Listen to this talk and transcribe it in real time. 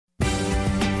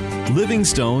Living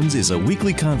Stones is a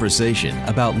weekly conversation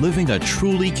about living a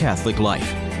truly Catholic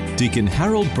life. Deacon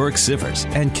Harold Burke Sivers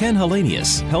and Ken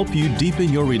Hallenius help you deepen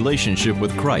your relationship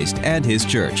with Christ and His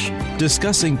Church,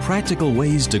 discussing practical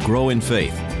ways to grow in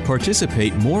faith,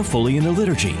 participate more fully in the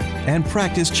liturgy, and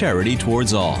practice charity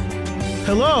towards all.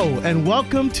 Hello, and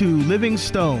welcome to Living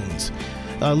Stones.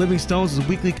 Living Stones is a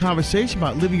weekly conversation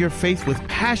about living your faith with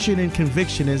passion and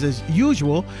conviction. As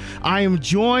usual, I am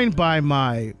joined by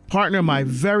my partner, my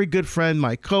very good friend,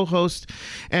 my co-host,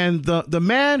 and the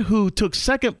man who took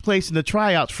second place in the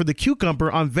tryouts for the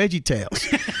cucumber on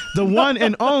VeggieTales, the one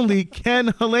and only Ken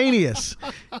Hallenius.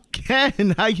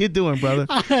 Ken, how you doing, brother?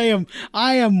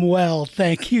 I am well,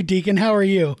 thank you, Deacon. How are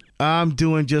you? I'm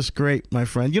doing just great, my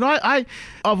friend. You know, I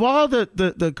of all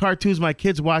the cartoons my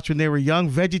kids watched when they were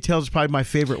young, VeggieTales is probably my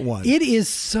favorite one. It is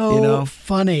so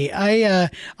funny.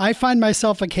 I find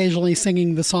myself occasionally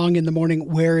singing the song in the morning,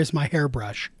 "Where is my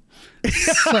hairbrush?"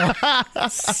 So.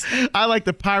 I like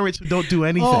the pirates who don't do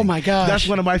anything. Oh my gosh, that's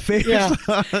one of my favorite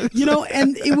songs. You know,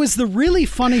 and it was the really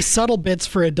funny subtle bits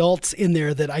for adults in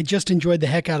there that I just enjoyed the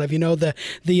heck out of. You know, the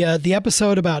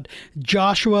episode about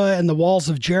Joshua and the walls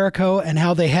of Jericho and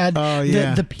how they had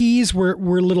the peas were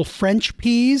little French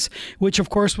peas, which of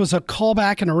course was a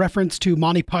callback and a reference to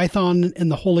Monty Python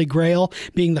and the Holy Grail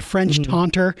being the French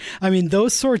taunter. I mean,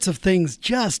 those sorts of things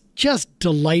just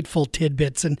delightful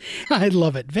tidbits, and I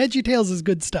love it. VeggieTales is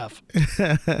good stuff.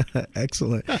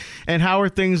 Excellent. And how are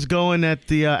things going at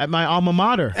the at my alma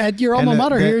mater? At your alma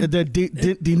mater here, the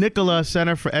De Nicola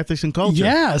Center for Ethics and Culture.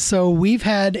 Yeah. So we've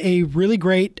had a really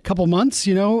great couple months.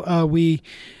 You know, we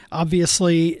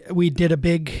did a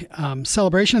big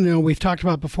celebration. You know, we've talked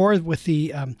about before with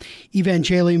the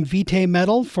Evangelium Vitae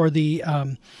Medal for the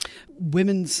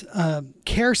Women's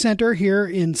Care Center here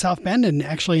in South Bend, and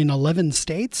actually in 11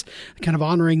 states, kind of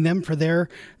honoring them for their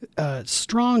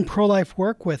strong pro-life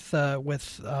work with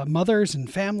mothers and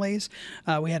families.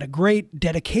 We had a great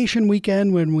dedication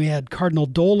weekend when we had Cardinal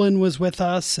Dolan was with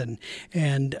us,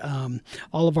 and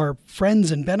all of our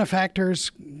friends and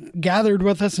benefactors gathered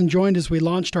with us and joined as we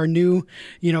launched our new,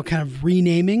 kind of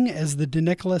renaming as the De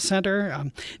Nicola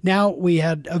Center. Now we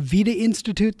had a Vita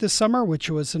Institute this summer,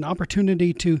 which was an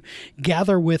opportunity to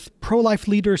gather with pro-life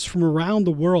leaders from around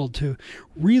the world to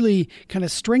really kind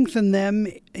of strengthen them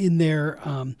in their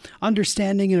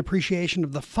understanding and appreciation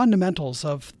of the fundamentals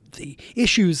of the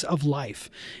issues of life.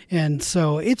 And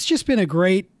so it's just been a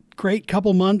great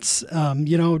couple months,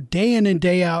 day in and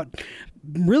day out,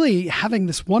 really having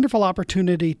this wonderful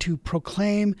opportunity to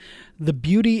proclaim the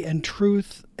beauty and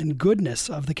truth and goodness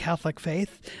of the Catholic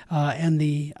faith and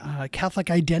the Catholic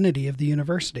identity of the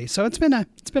university. So it's been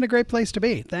a great place to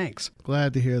be. Thanks.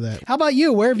 Glad to hear that. How about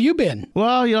you? Where have you been?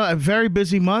 Well, a very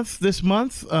busy month this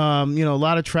month. A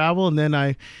lot of travel, and then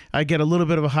I get a little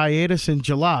bit of a hiatus in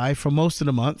July for most of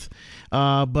the month.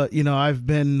 But I've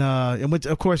been and went,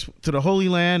 of course, to the Holy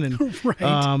Land and right.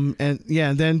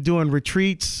 and then doing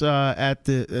retreats at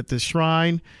the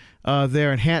shrine.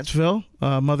 There in Huntsville,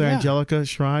 Mother Angelica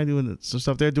Shrine, doing some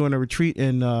stuff there, doing a retreat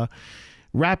in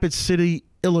Rapid City,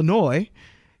 Illinois,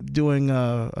 doing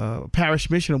a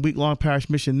parish mission, a week-long parish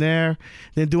mission there,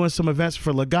 then doing some events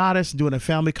for Legatus, doing a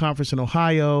family conference in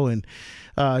Ohio, and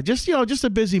just a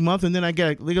busy month. And then like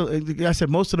I said,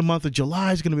 most of the month of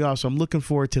July is going to be off, so I'm looking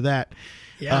forward to that.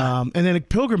 Yeah. And then a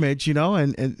pilgrimage,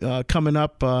 and coming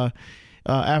up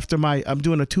after I'm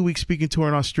doing a 2-week speaking tour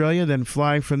in Australia, then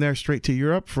flying from there straight to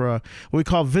Europe for what we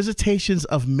call Visitations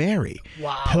of Mary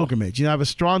pilgrimage. I have a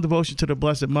strong devotion to the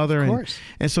Blessed Mother,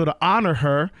 and so to honor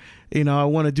her, I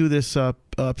want to do this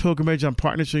pilgrimage. I'm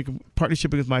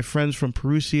partnership with my friends from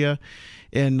Perusia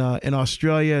in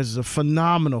Australia. It's a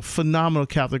phenomenal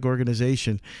Catholic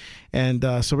organization. And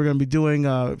so we're going to be doing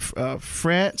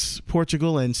France,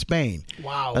 Portugal, and Spain.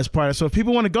 Wow! As part of. So if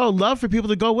people want to go, love for people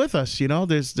to go with us.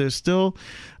 There's still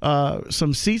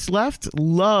some seats left.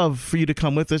 Love for you to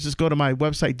come with us. Just go to my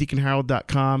website,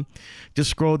 deaconharold.com. Just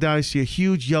scroll down. You see a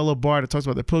huge yellow bar that talks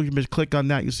about the pilgrimage. Click on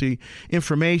that. You'll see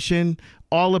information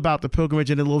all about the pilgrimage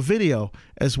and a little video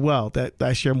as well that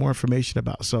I share more information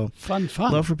about. So fun.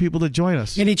 Love for people to join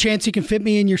us. Any chance you can fit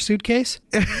me in your suitcase?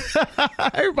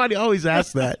 Everybody always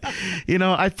asks that.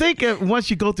 I think once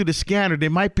you go through the scanner, there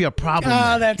might be a problem.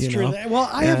 That's true. Well,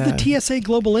 I have the TSA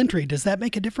Global Entry. Does that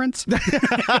make a difference?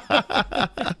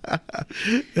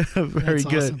 Very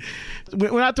good. Awesome.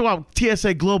 We're not talking about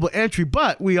TSA Global Entry,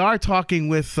 but we are talking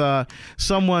with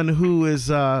someone who is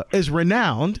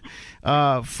renowned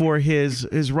for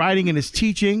his writing and his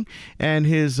teaching and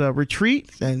his retreat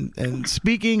and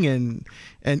speaking and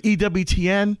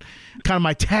EWTN, kind of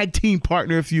my tag team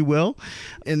partner, if you will,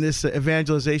 in this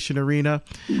evangelization arena.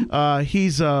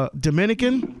 He's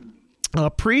Dominican.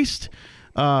 priest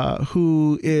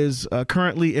who is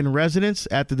currently in residence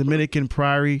at the Dominican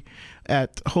Priory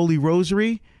at Holy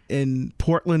Rosary in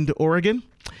Portland, Oregon.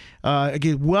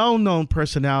 Again, well-known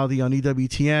personality on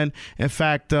EWTN. In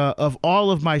fact, of all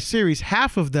of my series,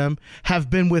 half of them have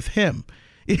been with him.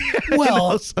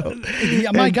 Well,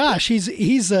 my gosh,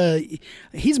 he's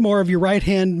more of your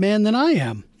right-hand man than I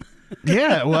am.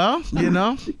 Yeah, well,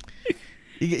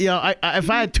 if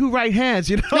I had two right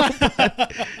hands,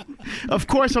 but, of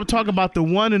course, I'm talking about the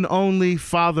one and only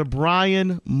Father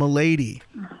Brian Mullady.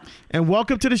 And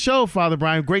welcome to the show, Father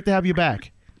Brian. Great to have you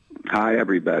back. Hi,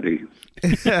 everybody.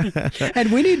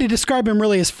 And we need to describe him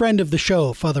really as friend of the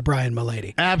show, Father Brian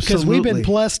Mullady. Absolutely. Because we've been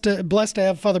blessed to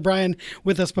have Father Brian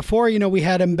with us before. We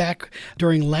had him back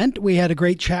during Lent. We had a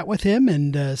great chat with him,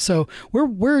 and so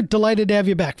we're delighted to have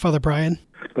you back, Father Brian.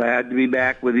 Glad to be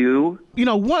back with you.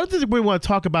 One of the things we want to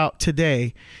talk about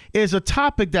today is a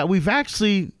topic that we've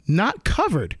actually not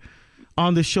covered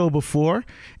on the show before.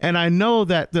 And I know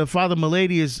that the Father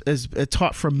Mullady is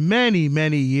taught for many,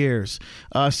 many years,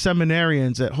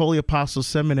 seminarians at Holy Apostles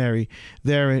Seminary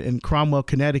there in Cromwell,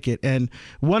 Connecticut. And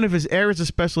one of his areas of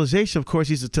specialization, of course,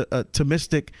 he's a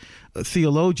Thomistic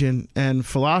theologian and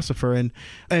philosopher.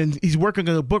 And he's working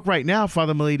on a book right now,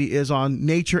 Father Mullady, is on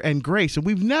nature and grace. And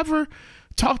we've never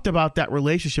talked about that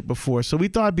relationship before. So we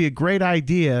thought it'd be a great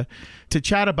idea to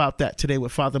chat about that today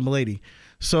with Father Mullady.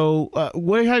 So how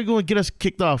are you going to get us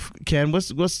kicked off, Ken? What's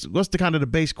the kind of the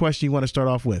base question you want to start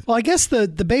off with? Well, I guess the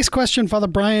base question, Father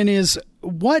Brian, is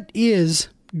what is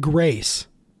grace?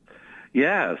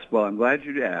 Yes, well, I'm glad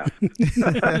you asked.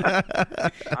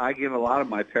 I give a lot of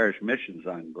my parish missions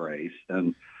on grace,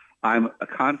 and I'm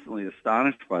constantly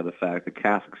astonished by the fact that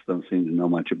Catholics don't seem to know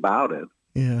much about it.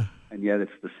 Yeah. And yet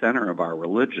it's the center of our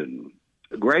religion.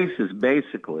 Grace is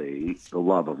basically the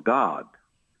love of God.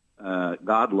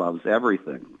 God loves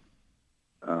everything.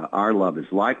 Our love is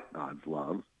like God's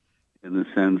love in the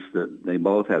sense that they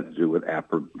both have to do with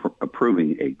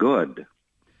approving a good.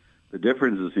 The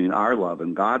difference between our love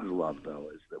and God's love, though,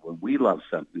 is that when we love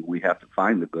something, we have to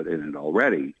find the good in it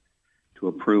already to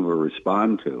approve or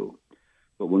respond to.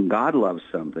 But when God loves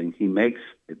something, he makes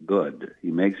it good.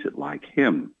 He makes it like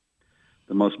him.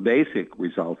 The most basic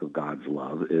result of God's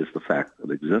love is the fact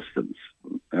of existence.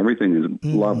 Everything is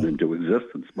loved into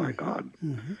existence by God.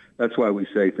 Mm-hmm. That's why we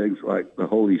say things like the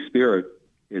Holy Spirit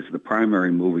is the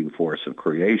primary moving force of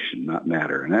creation, not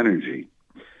matter and energy.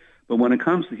 But when it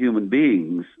comes to human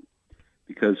beings,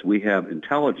 because we have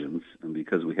intelligence and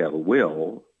because we have a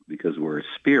will, because we're a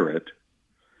spirit,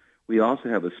 we also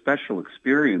have a special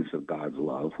experience of God's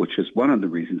love, which is one of the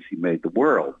reasons he made the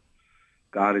world.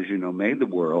 God, as you know, made the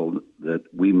world that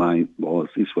we might, well,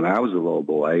 at least when I was a little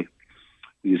boy,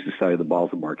 we used to study the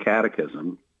Baltimore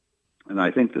Catechism. And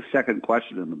I think the second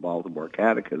question in the Baltimore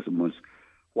Catechism was,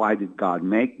 why did God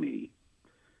make me?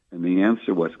 And the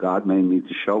answer was, God made me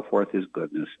to show forth his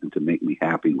goodness and to make me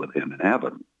happy with him in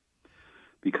heaven.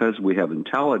 Because we have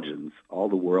intelligence, all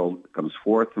the world comes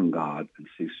forth from God and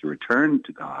seeks to return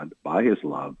to God by his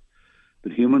love.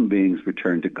 But human beings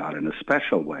return to God in a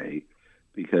special way,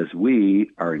 because we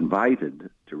are invited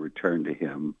to return to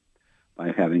him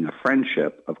by having a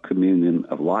friendship of communion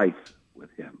of life with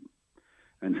him.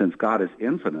 And since God is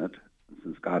infinite,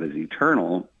 since God is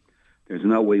eternal, there's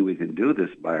no way we can do this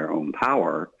by our own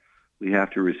power. We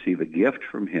have to receive a gift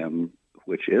from him,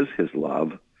 which is his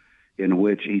love, in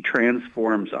which he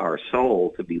transforms our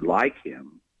soul to be like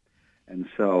him. And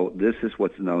so this is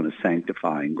what's known as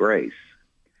sanctifying grace.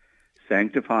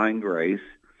 Sanctifying grace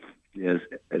is,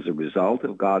 as a result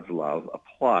of God's love, a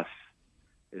plus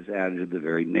is added to the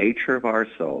very nature of our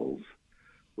souls,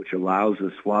 which allows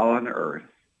us while on earth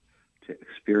to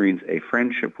experience a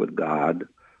friendship with God,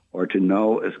 or to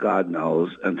know as God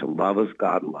knows and to love as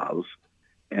God loves.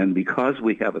 And because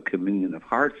we have a communion of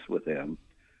hearts with him,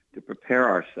 to prepare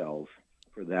ourselves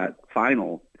for that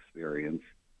final experience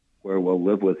where we'll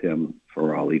live with him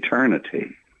for all eternity.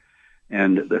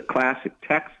 And the classic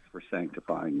text for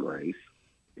sanctifying grace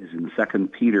is in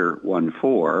 2 Peter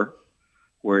 1:4,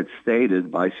 where it's stated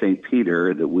by St.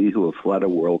 Peter that we who have fled a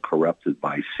world corrupted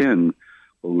by sin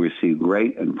will receive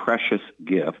great and precious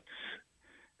gifts.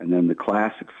 And then the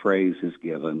classic phrase is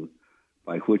given,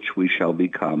 by which we shall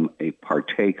become a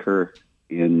partaker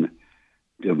in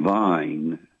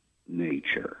divine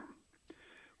nature,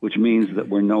 which means that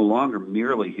we're no longer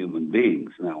merely human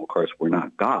beings. Now, of course, we're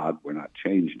not God. We're not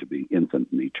changed to be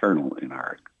infinite and eternal in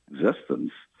our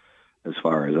existence. As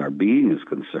far as our being is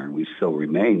concerned, we still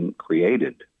remain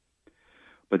created.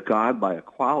 But God, by a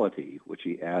quality which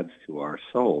he adds to our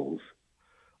souls,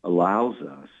 allows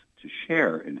us to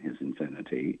share in his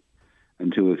infinity.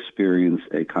 and to experience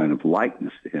a kind of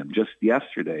likeness to him. Just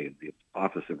yesterday in the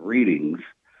Office of Readings,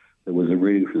 there was a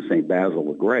reading from St. Basil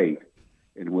the Great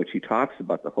in which he talks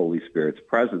about the Holy Spirit's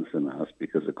presence in us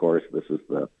because, of course, this is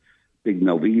the big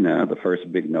novena, the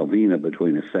first big novena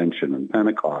between Ascension and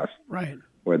Pentecost, right,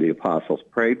 where the apostles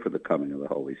prayed for the coming of the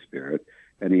Holy Spirit.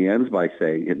 And he ends by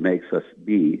saying, it makes us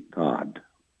be God.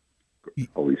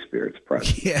 Holy Spirit's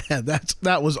presence. Yeah,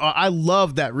 that was. I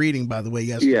love that reading, by the way.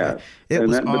 Yesterday, yes, it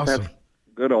was but awesome. That's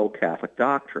good old Catholic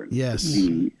doctrine. Yes, to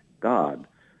be God.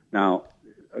 Now,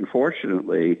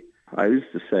 unfortunately, I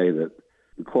used to say that,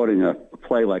 quoting a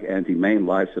play like Auntie Mame,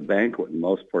 life's a banquet, and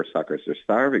most poor suckers are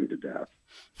starving to death.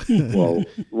 Well,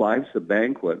 life's a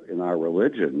banquet in our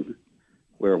religion,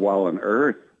 where while on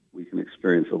earth we can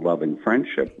experience a loving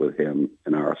friendship with Him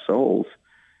in our souls.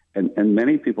 And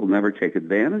many people never take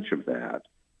advantage of that.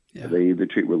 Yeah. They either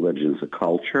treat religion as a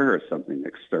culture or something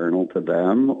external to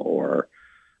them or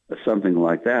something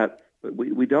like that. But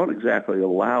we don't exactly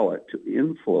allow it to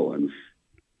influence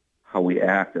how we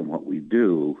act and what we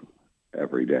do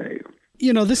every day.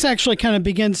 You know, this actually kind of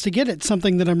begins to get at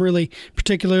something that I'm really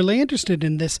particularly interested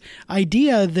in, this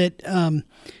idea that,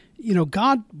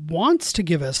 God wants to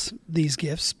give us these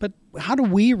gifts, but how do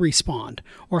we respond?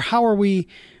 Or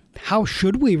how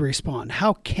should we respond?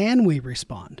 How can we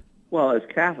respond? Well, as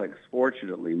Catholics,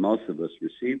 fortunately, most of us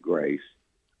receive grace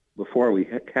before we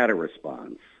had a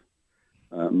response.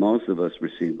 Most of us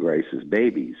received grace as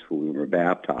babies when we were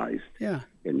baptized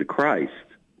into Christ,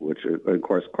 which, of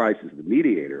course, Christ is the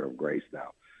mediator of grace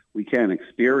now. We can't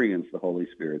experience the Holy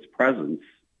Spirit's presence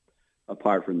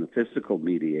apart from the physical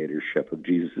mediatorship of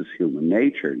Jesus' human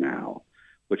nature now,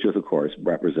 which is, of course,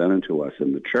 represented to us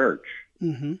in the church.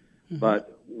 Mm-hmm. Mm-hmm.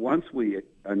 But once we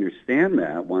understand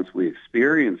that, once we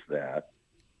experience that,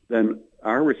 then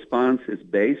our response is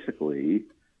basically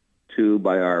to,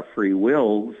 by our free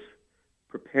wills,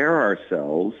 prepare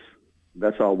ourselves.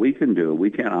 That's all we can do.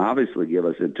 We can't obviously give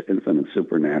us infinite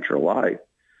supernatural life.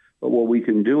 But what we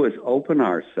can do is open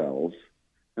ourselves.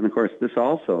 And, of course, this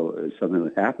also is something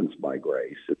that happens by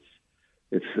grace.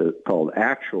 It's called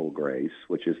actual grace,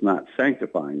 which is not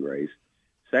sanctifying grace.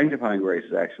 Sanctifying grace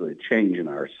is actually a change in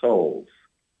our souls,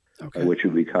 by which we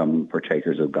become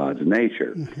partakers of God's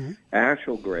nature. Mm-hmm.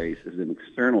 Actual grace is an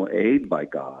external aid by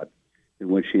God in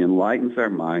which He enlightens our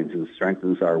minds and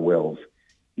strengthens our wills,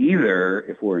 either,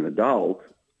 if we're an adult,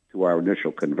 to our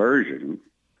initial conversion,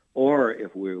 or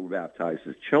if we were baptized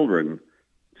as children,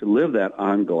 to live that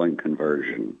ongoing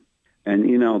conversion. And,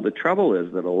 the trouble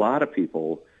is that a lot of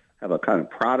people have a kind of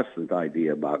Protestant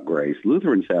idea about grace.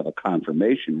 Lutherans have a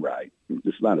confirmation rite.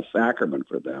 It's not a sacrament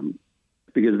for them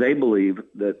because they believe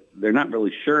that they're not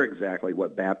really sure exactly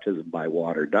what baptism by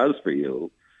water does for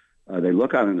you. They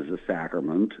look on it as a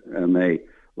sacrament, and they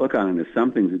look on it as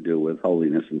something to do with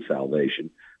holiness and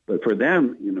salvation. But for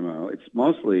them, it's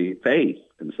mostly faith,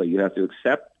 and so you have to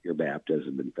accept your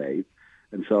baptism in faith.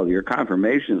 And so your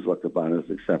confirmation is looked upon as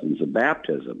acceptance of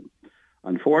baptism.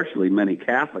 Unfortunately, many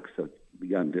Catholics have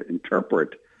begun to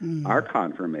interpret our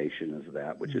confirmation as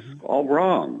that, which is all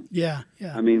wrong. Yeah.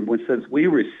 I mean, since we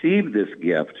received this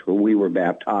gift when we were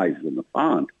baptized in the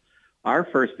font, our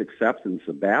first acceptance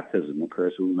of baptism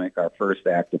occurs when we make our first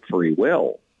act of free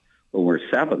will, when we're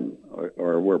 7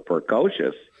 or we're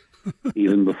precocious,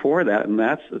 even before that, and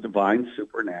that's a divine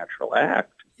supernatural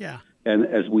act. Yeah. And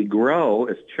as we grow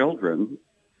as children,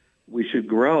 we should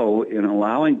grow in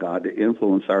allowing God to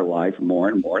influence our life more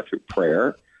and more through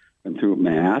prayer and through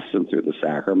Mass and through the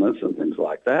sacraments and things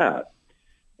like that.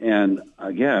 And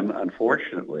again,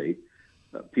 unfortunately,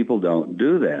 people don't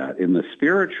do that. In the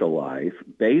spiritual life,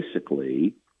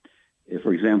 basically,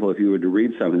 for example, if you were to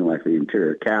read something like The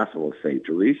Interior Castle of St.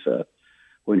 Teresa,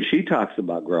 when she talks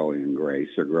about growing in grace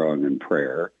or growing in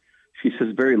prayer, she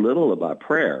says very little about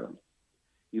prayer,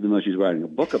 even though she's writing a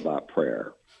book about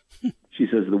prayer. She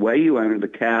says the way you enter the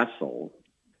castle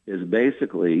is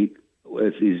basically,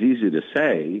 it's easy to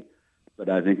say, but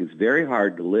I think it's very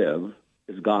hard to live,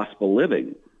 is gospel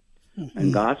living. Mm-hmm.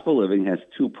 And gospel living has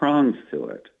 2 prongs to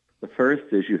it. The first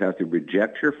is you have to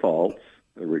reject your faults,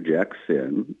 or reject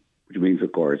sin, which means,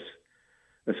 of course,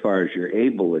 as far as you're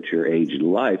able at your age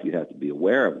in life, you have to be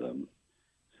aware of them.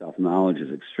 Self-knowledge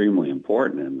is extremely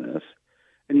important in this.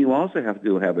 And you also have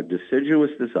to have a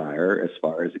deciduous desire as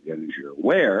far as, again, as you're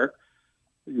aware.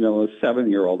 A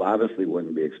 7-year-old obviously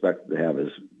wouldn't be expected to have as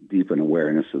deep an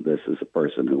awareness of this as a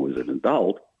person who was an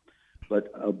adult,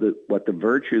 but of what the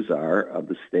virtues are of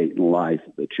the state in life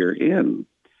that you're in,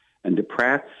 and to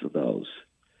practice those.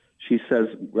 She says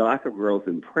lack of growth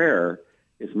in prayer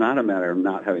is not a matter of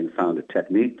not having found a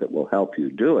technique that will help you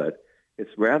do it.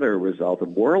 It's rather a result of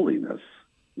worldliness.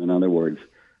 In other words,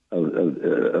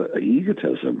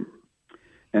 egotism.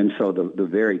 And so the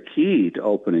very key to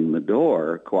opening the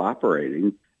door,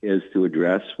 cooperating, is to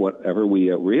address whatever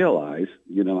we realize.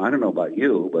 I don't know about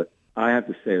you, but I have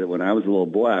to say that when I was a little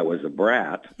boy, I was a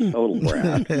brat, total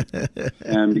brat.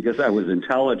 And because I was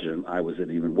intelligent, I was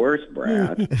an even worse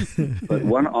brat.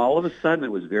 But all of a sudden,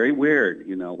 it was very weird.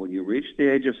 When you reach the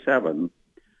age of 7,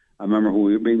 I remember when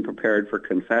we were being prepared for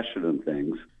confession and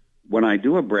things, when I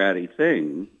do a bratty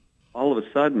thing, all of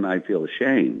a sudden I feel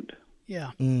ashamed.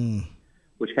 Yeah.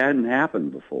 Which hadn't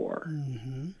happened before.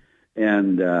 Mm-hmm.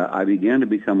 And I began to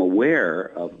become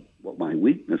aware of what my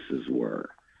weaknesses were.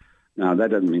 Now,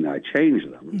 that doesn't mean I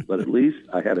changed them, but at least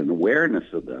I had an awareness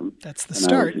of them. That's the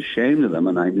start. I was ashamed of them,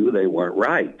 and I knew they weren't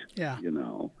right. Yeah.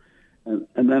 And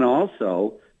then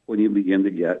also, when you begin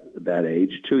to get that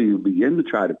age, too, you begin to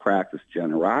try to practice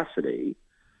generosity.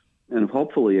 And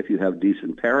hopefully, if you have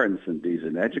decent parents and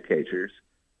decent educators,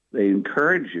 they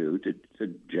encourage you to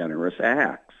generous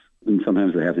acts. And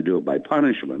sometimes they have to do it by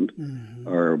punishment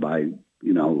or by,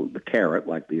 the carrot,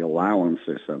 like the allowance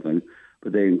or something.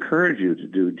 But they encourage you to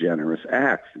do generous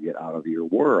acts to get out of your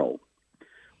world.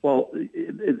 Well,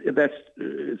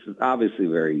 it's obviously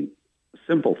very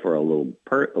simple for a little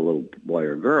boy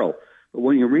or girl. But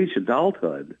when you reach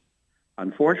adulthood,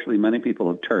 unfortunately, many people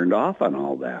have turned off on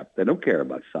all that. They don't care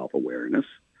about self-awareness.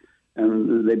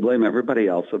 And they blame everybody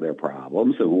else for their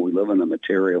problems. And when we live in a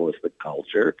materialistic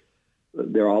culture,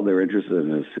 they're interested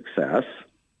in success.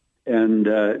 And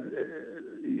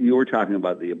you were talking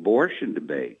about the abortion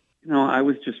debate. I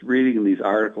was just reading these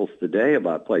articles today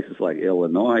about places like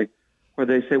Illinois where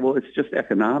they say, well, it's just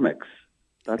economics.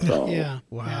 That's all. Yeah.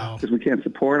 Wow. Because we can't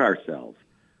support ourselves.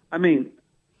 I mean,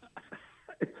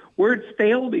 words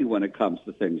fail me when it comes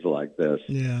to things like this.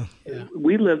 Yeah.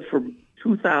 We lived for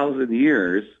 2,000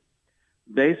 years,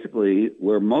 basically,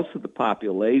 where most of the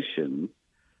population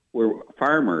were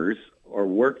farmers or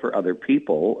worked for other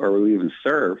people or even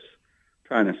serfs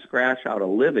trying to scratch out a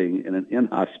living in an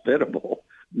inhospitable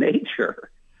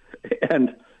nature.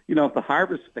 And, if the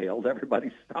harvest failed,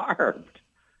 everybody starved.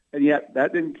 And yet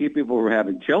that didn't keep people from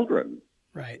having children.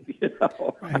 Right.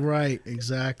 Right,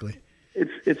 exactly.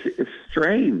 It's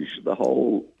strange, the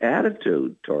whole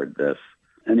attitude toward this.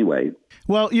 Anyway.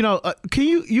 Well, can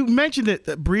you mentioned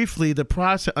it briefly, the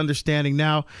process understanding.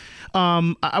 Now,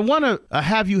 I want to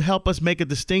have you help us make a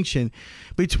distinction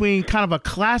between kind of a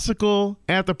classical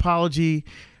anthropology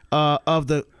of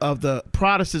the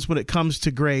Protestants when it comes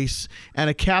to grace and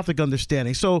a Catholic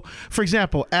understanding. So, for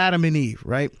example, Adam and Eve,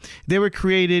 right? They were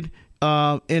created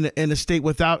in a state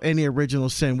without any original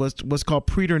sin, what's called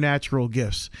preternatural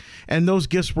gifts, and those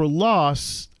gifts were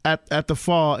lost at the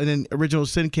fall, and then original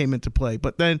sin came into play.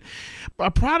 But then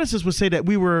Protestants would say that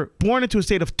we were born into a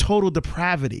state of total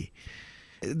depravity.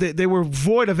 They were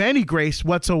void of any grace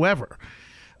whatsoever.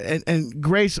 And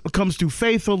grace comes through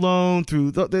faith alone,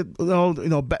 through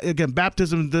again,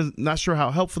 baptism. Not sure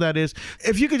how helpful that is.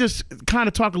 If you could just kind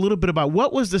of talk a little bit about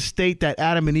what was the state that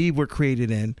Adam and Eve were created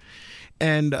in,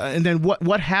 and then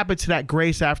what happened to that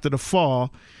grace after the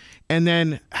fall, and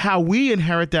then how we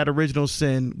inherit that original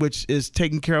sin, which is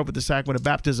taken care of with the sacrament of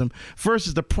baptism,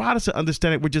 versus the Protestant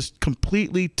understanding we're just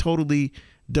completely, totally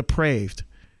depraved.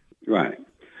 Right.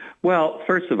 Well,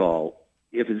 first of all,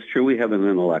 if it's true we have an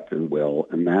intellect and will,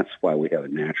 and that's why we have a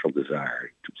natural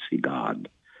desire to see God,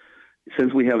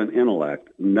 since we have an intellect,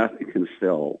 nothing can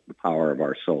still the power of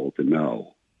our soul to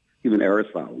know. Even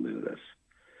Aristotle knew this,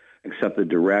 except the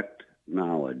direct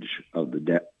knowledge of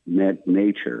the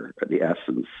nature, or the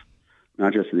essence,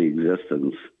 not just the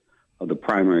existence of the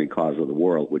primary cause of the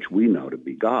world, which we know to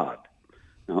be God.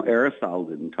 Now, Aristotle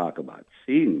didn't talk about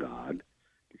seeing God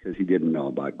because he didn't know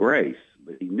about grace,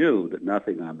 but he knew that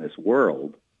nothing on this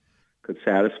world could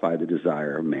satisfy the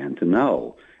desire of man to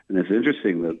know. And it's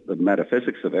interesting that the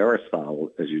metaphysics of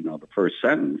Aristotle, as you know, the first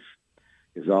sentence,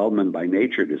 is all men by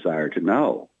nature desire to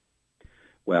know.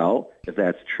 Well, if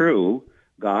that's true,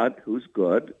 God, who's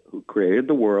good, who created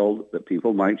the world that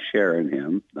people might share in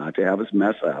him, not to have us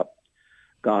mess up,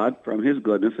 God, from his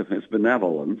goodness and his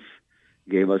benevolence,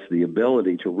 gave us the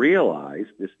ability to realize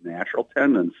this natural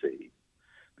tendency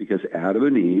because Adam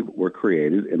and Eve were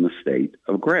created in the state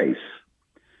of grace.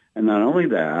 And not only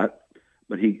that,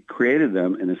 but he created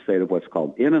them in a state of what's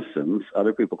called innocence.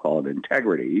 Other people call it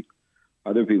integrity.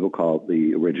 Other people call it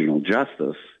the original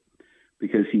justice,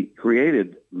 because he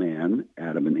created man,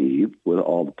 Adam and Eve, with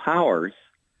all the powers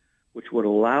which would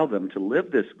allow them to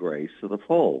live this grace to the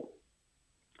full.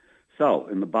 So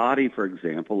in the body, for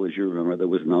example, as you remember, there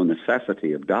was no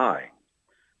necessity of dying.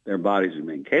 Their bodies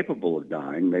remained capable of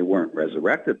dying. They weren't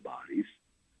resurrected bodies,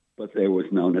 but there was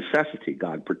no necessity.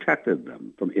 God protected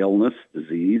them from illness,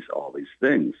 disease, all these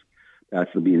things.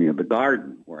 That's the meaning of the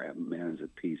garden, where man is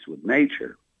at peace with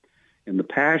nature. In the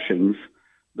passions,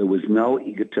 there was no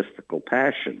egotistical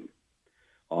passion.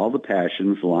 All the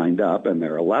passions lined up, and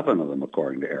there are 11 of them,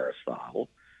 according to Aristotle,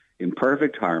 in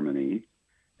perfect harmony,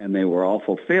 and they were all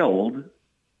fulfilled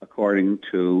according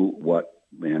to what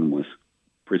man was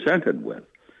presented with.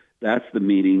 That's the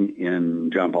meaning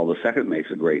in John Paul II makes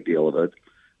a great deal of it,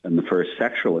 in the first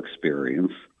sexual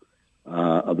experience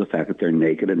of the fact that they're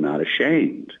naked and not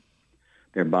ashamed.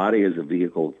 Their body is a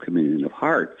vehicle of communion of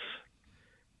hearts,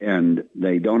 and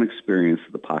they don't experience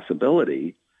the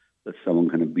possibility that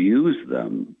someone can abuse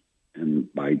them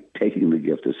and by taking the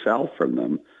gift of self from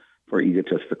them for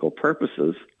egotistical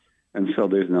purposes. And so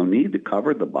there's no need to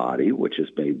cover the body, which is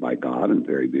made by God and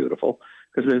very beautiful,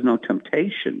 because there's no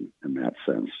temptation in that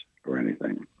sense or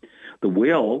anything. The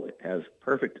will has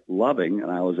perfect loving,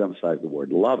 and I always emphasize the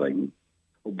word loving,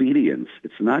 obedience.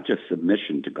 It's not just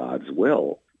submission to God's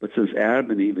will, but since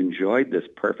Adam and Eve enjoyed this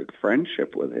perfect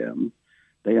friendship with him,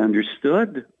 they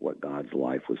understood what God's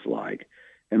life was like,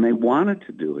 and they wanted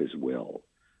to do his will.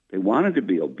 They wanted to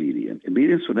be obedient.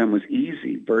 Obedience for them was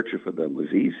easy. Virtue for them was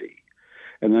easy.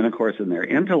 And then, of course, in their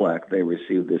intellect, they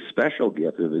received this special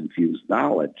gift of infused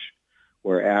knowledge,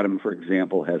 where Adam, for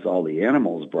example, has all the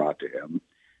animals brought to him,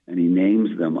 and he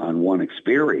names them on one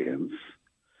experience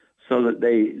so that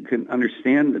they can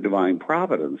understand the divine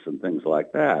providence and things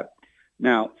like that.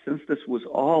 Now, since this was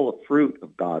all a fruit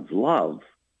of God's love,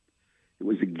 it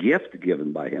was a gift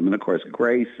given by him. And, of course,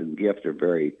 grace and gift are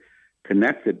very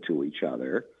connected to each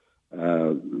other.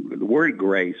 The word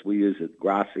grace, we use it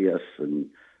gratias and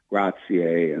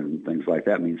gratiae and things like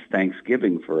that, means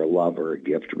thanksgiving for a love or a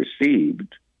gift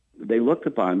received. They looked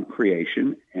upon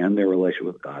creation and their relation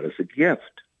with God as a gift.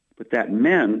 But that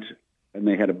meant, and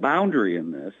they had a boundary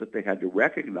in this, that they had to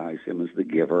recognize him as the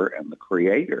giver and the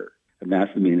creator. And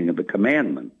that's the meaning of the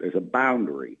commandment. There's a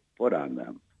boundary put on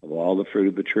them. Of all the fruit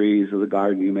of the trees of the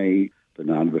garden you may eat, but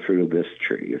none of the fruit of this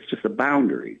tree. It's just a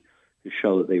boundary to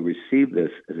show that they receive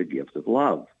this as a gift of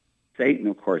love. Satan,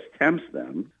 of course, tempts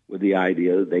them with the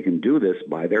idea that they can do this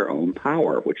by their own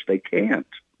power, which they can't.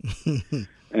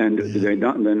 And they're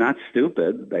not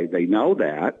stupid. They know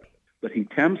that. But he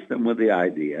tempts them with the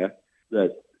idea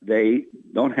that they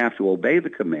don't have to obey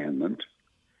the commandment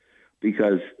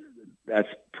because that's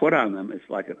put on them. It's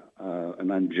like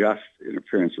an unjust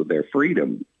interference with their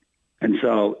freedom. And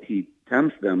so he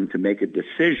tempts them to make a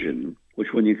decision,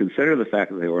 which when you consider the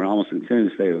fact that they were in almost a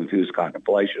continuous state of infused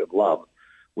contemplation of love,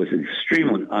 was an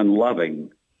extremely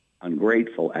unloving,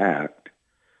 ungrateful act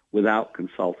without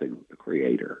consulting the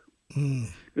Creator.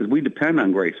 Because we depend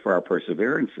on grace for our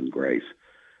perseverance in grace.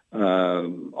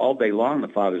 All day long, the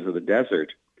fathers of the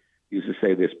desert used to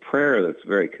say this prayer that's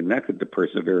very connected to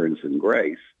perseverance in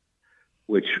grace,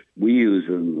 which we use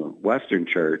in the Western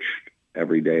Church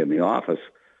every day in the office.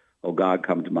 Oh, God,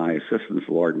 come to my assistance.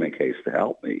 Lord, make haste to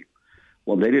help me.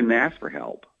 Well, they didn't ask for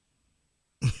help.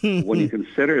 When you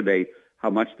consider how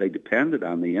much they depended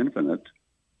on the infinite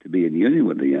to be in union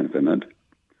with the infinite,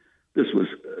 this was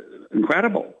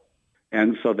incredible.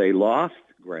 And so they lost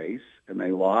grace, and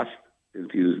they lost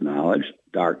infused knowledge.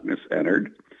 Darkness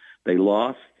entered. They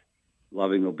lost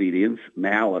loving obedience.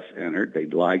 Malice entered. They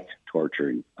liked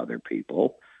torturing other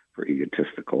people for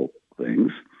egotistical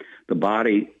things. The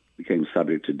body became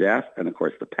subject to death, and of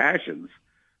course the passions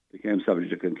became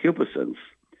subject to concupiscence,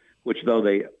 which though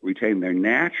they retained their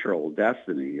natural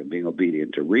destiny of being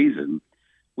obedient to reason,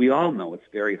 we all know it's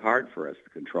very hard for us to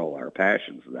control our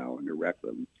passions now and direct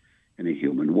them in a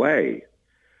human way.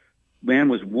 Man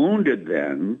was wounded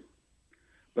then,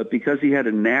 but because he had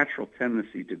a natural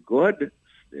tendency to good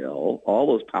still, all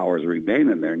those powers remain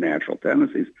in their natural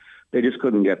tendencies. They just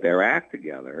couldn't get their act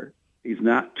together. He's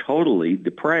not totally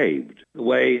depraved. The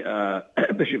way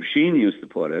Bishop Sheen used to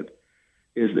put it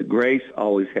is that grace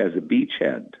always has a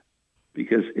beachhead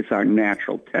because it's our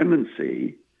natural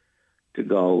tendency to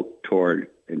go toward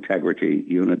integrity,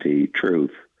 unity,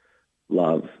 truth,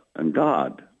 love, and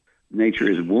God. Nature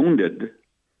is wounded,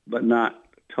 but not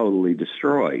totally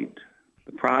destroyed.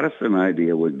 The Protestant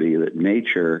idea would be that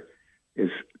nature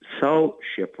is so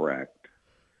shipwrecked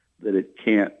that it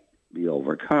can't be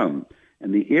overcome.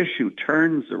 And the issue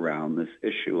turns around this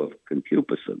issue of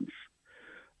concupiscence.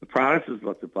 The Protestants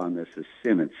looked upon this as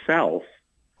sin itself.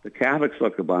 The Catholics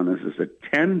looked upon this as a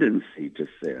tendency to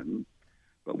sin,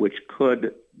 but which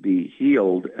could be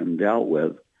healed and dealt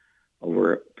with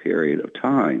over a period of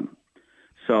time.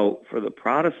 So for the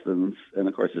Protestants, and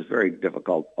of course it's very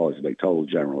difficult always to make total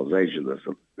generalization of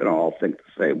this, they don't all think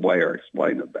the same way or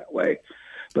explain it that way.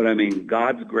 But I mean,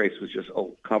 God's grace was just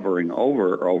covering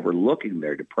over or overlooking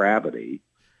their depravity.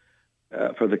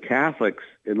 For the Catholics,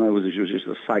 in other words, it was just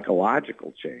a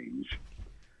psychological change.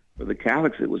 For the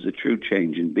Catholics, it was a true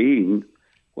change in being.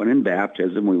 When in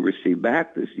baptism, we receive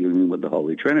back this union with the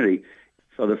Holy Trinity.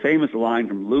 So the famous line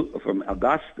from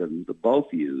Augustine that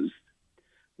both used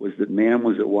was that man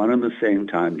was at one and the same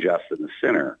time just and a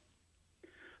sinner.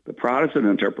 The Protestant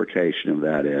interpretation of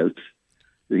that is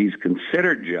that he's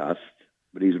considered just,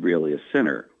 but he's really a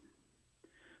sinner.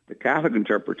 The Catholic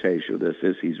interpretation of this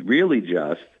is he's really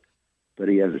just, but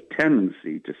he has a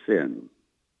tendency to sin,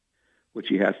 which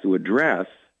he has to address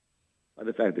by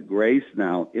the fact that grace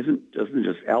now doesn't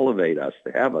just elevate us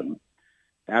to heaven.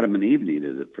 Adam and Eve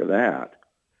needed it for that,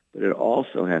 but it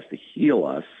also has to heal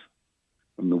us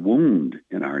from the wound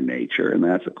in our nature, and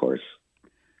that's, of course,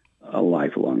 a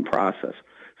lifelong process.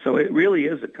 So it really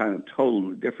is a kind of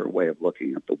totally different way of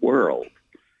looking at the world.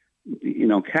 You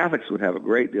know, Catholics would have a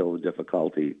great deal of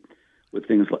difficulty with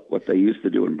things like what they used to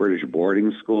do in British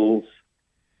boarding schools,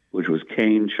 which was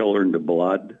cane children to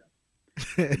blood.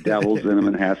 The devil's in him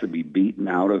and has to be beaten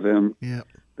out of him. Yep.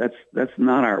 That's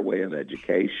not our way of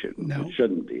education. No. It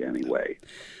shouldn't be anyway.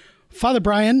 Father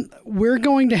Brian, we're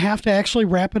going to have to actually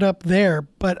wrap it up there,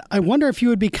 but I wonder if you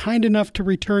would be kind enough to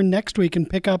return next week and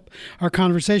pick up our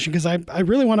conversation, because I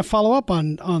really want to follow up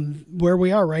on where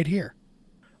we are right here.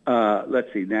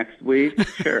 Let's see, next week?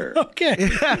 Sure. Okay.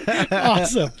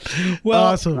 Awesome. Well,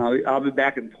 awesome. I'll be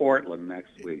back in Portland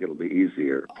next week. It'll be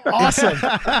easier. Awesome.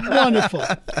 Wonderful.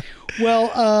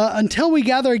 Well, until we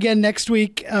gather again next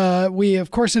week, we,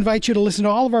 of course, invite you to listen to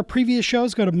all of our previous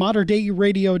shows. Go to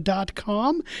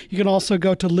materdeiradio.com. You can also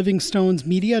go to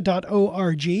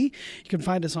livingstonesmedia.org. You can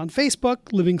find us on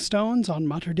Facebook, Living Stones, on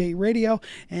Mater Dei Radio,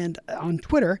 and on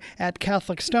Twitter at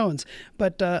Catholic Stones.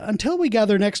 But until we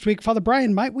gather next week, Father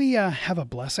Brian, might we have a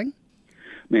blessing?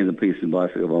 May the peace and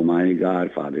blessing of Almighty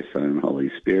God, Father, Son, and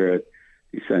Holy Spirit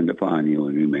descend upon you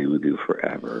and remain with you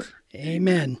forever.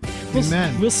 Amen.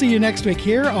 Amen. We'll see you next week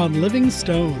here on Living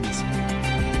Stones.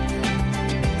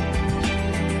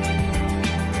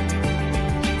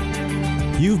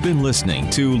 You've been listening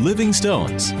to Living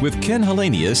Stones with Ken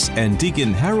Hallenius and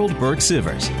Deacon Harold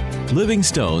Burke-Sivers. Living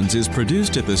Stones is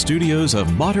produced at the studios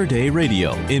of Mater Dei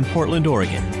Radio in Portland,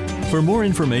 Oregon. For more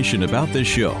information about this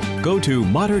show, go to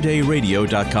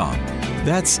materdeiradio.com.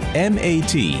 That's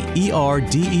MATERDEI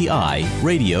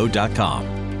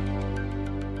radio.com.